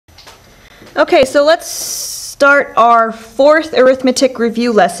Okay, so let's start our fourth arithmetic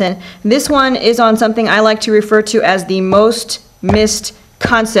review lesson. This one is on something I like to refer to as the most missed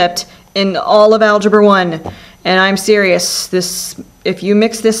concept in all of Algebra 1. And I'm serious, if you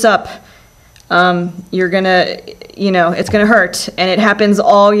mix this up, you're gonna, it's gonna hurt, and it happens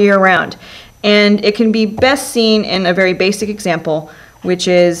all year round. And it can be best seen in a very basic example, which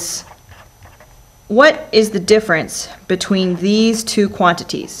is, what is the difference between these two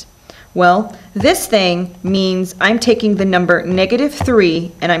quantities? Well, this thing means I'm taking the number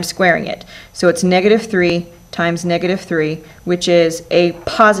 -3 and I'm squaring it. So it's -3 times -3, which is a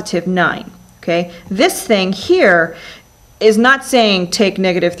positive 9. Okay? This thing here is not saying take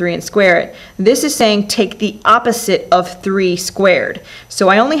 -3 and square it. This is saying take the opposite of 3 squared. So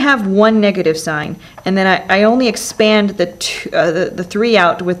I only have one negative sign, and then I only expand the 3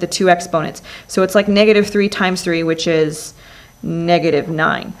 out with the 2 exponents. So it's like -3 times 3, which is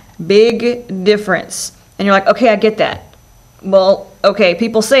 -9. Big difference. And you're like, okay, I get that. Well, okay,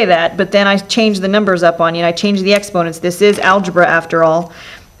 people say that, but then I change the numbers up on you, and I change the exponents. This is algebra after all.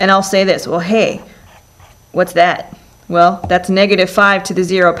 And I'll say this, well, hey, what's that? Well, that's -5 to the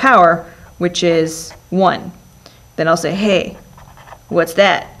 0 power, which is 1. Then I'll say, hey, what's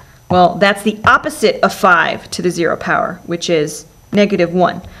that? Well, that's the opposite of 5 to the 0 power, which is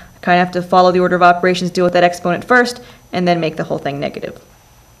 -1. I kind of have to follow the order of operations, deal with that exponent first, and then make the whole thing negative.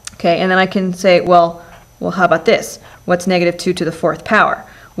 Okay, and then I can say, well, how about this? What's -2 to the 4th power?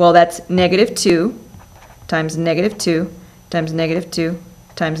 Well, that's -2 times -2 times -2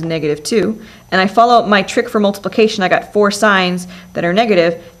 times -2. And I follow my trick for multiplication. I got 4 signs that are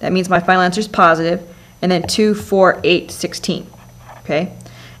negative. That means my final answer is positive. And then 2, 4, 8, 16. Okay?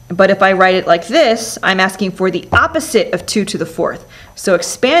 But if I write it like this, I'm asking for the opposite of 2 to the 4th. So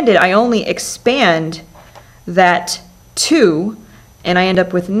expanded, I only expand that 2, and I end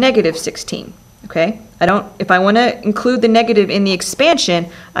up with -16. Okay? If I want to include the negative in the expansion,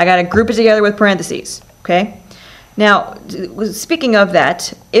 I got to group it together with parentheses. Okay? Now, speaking of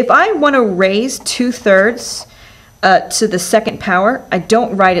that, if I want to raise 2/3 to the 2nd power, I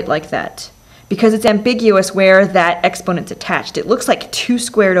don't write it like that, because it's ambiguous where that exponent's attached. It looks like 2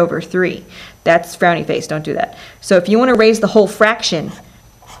 squared over 3. That's frowny face. Don't do that. So if you want to raise the whole fraction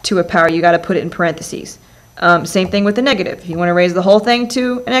to a power, you got to put it in parentheses. Same thing with the negative. If you want to raise the whole thing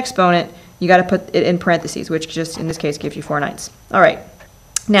to an exponent, you got to put it in parentheses, which just in this case gives you 4/9. All right.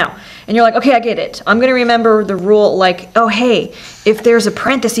 Now, and you're like, okay, I get it. I'm going to remember the rule like, oh, hey, if there's a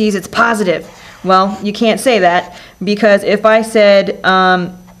parentheses, it's positive. Well, you can't say that, because if I said,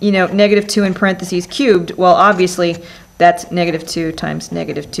 -2 in parentheses cubed, well, obviously that's -2 times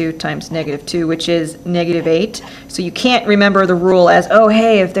 -2 times -2, which is -8. So you can't remember the rule as, oh,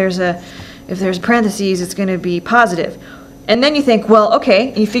 hey, if there's parentheses, it's going to be positive. And then you think, well, okay,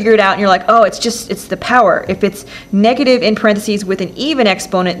 and you figure it out, and you're like, oh, it's the power. If it's negative in parentheses with an even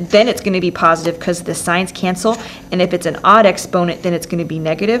exponent, then it's going to be positive because the signs cancel. And if it's an odd exponent, then it's going to be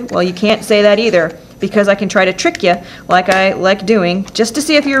negative. Well, you can't say that either, because I can try to trick you, like I like doing, just to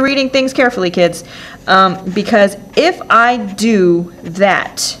see if you're reading things carefully, kids. Because if I do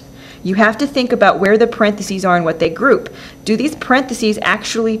that, you have to think about where the parentheses are and what they group. Do these parentheses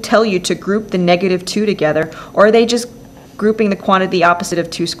actually tell you to group the -2 together, or are they just grouping the quantity opposite of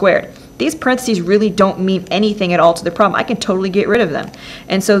 2 squared? These parentheses really don't mean anything at all to the problem. I can totally get rid of them.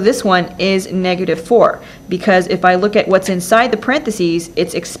 And so this one is -4, because if I look at what's inside the parentheses,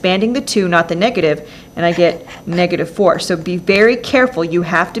 it's expanding the 2, not the negative, and I get -4. So be very careful. You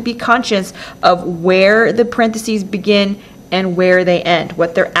have to be conscious of where the parentheses begin and where they end,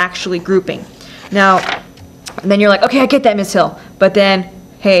 what they're actually grouping. Now, then you're like, okay, I get that, Miss Hill. But then,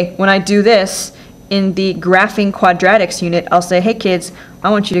 hey, when I do this, in the graphing quadratics unit, I'll say, hey kids, I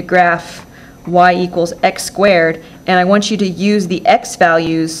want you to graph y equals x squared, and I want you to use the x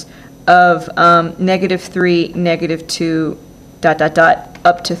values of -3, -2, ...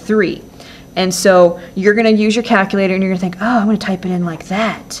 up to 3. And so you're going to use your calculator, and you're going to think, oh, I'm going to type it in like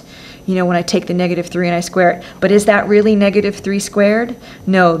that, when I take the -3 and I square it. But is that really -3 squared?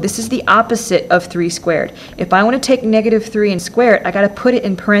 No, this is the opposite of 3 squared. If I want to take -3 and square it, I got to put it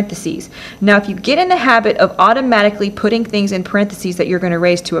in parentheses. Now, if you get in the habit of automatically putting things in parentheses that you're going to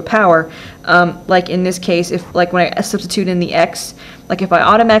raise to a power, like in this case, like when I substitute in the x, like if I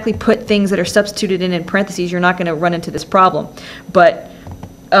automatically put things that are substituted in parentheses, you're not going to run into this problem. But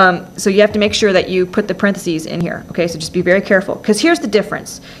so you have to make sure that you put the parentheses in here. Okay, so just be very careful, because here's the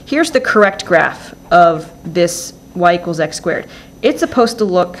difference. Here's the correct graph of this y equals x squared. It's supposed to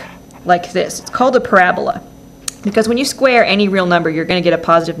look like this. It's called a parabola. Because when you square any real number, you're going to get a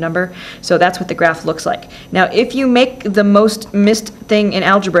positive number, so that's what the graph looks like. Now, if you make the most missed thing in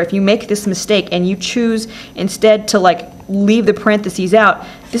algebra, if you make this mistake and you choose instead to like leave the parentheses out,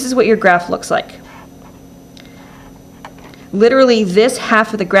 this is what your graph looks like. Literally, this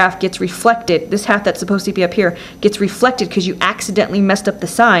half of the graph gets reflected, this half that's supposed to be up here, gets reflected because you accidentally messed up the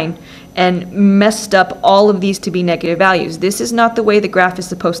sign and messed up all of these to be negative values. This is not the way the graph is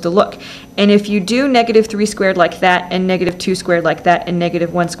supposed to look. And if you do -3 squared like that, and -2 squared like that, and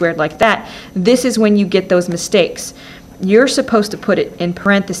 -1 squared like that, this is when you get those mistakes. You're supposed to put it in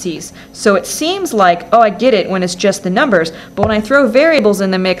parentheses. So it seems like, oh, I get it when it's just the numbers, but when I throw variables in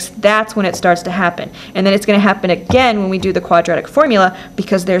the mix, that's when it starts to happen. And then it's going to happen again when we do the quadratic formula,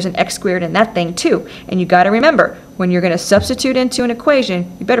 because there's an x squared in that thing too. And you got to remember, when you're going to substitute into an equation,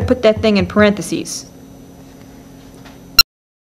 you better put that thing in parentheses.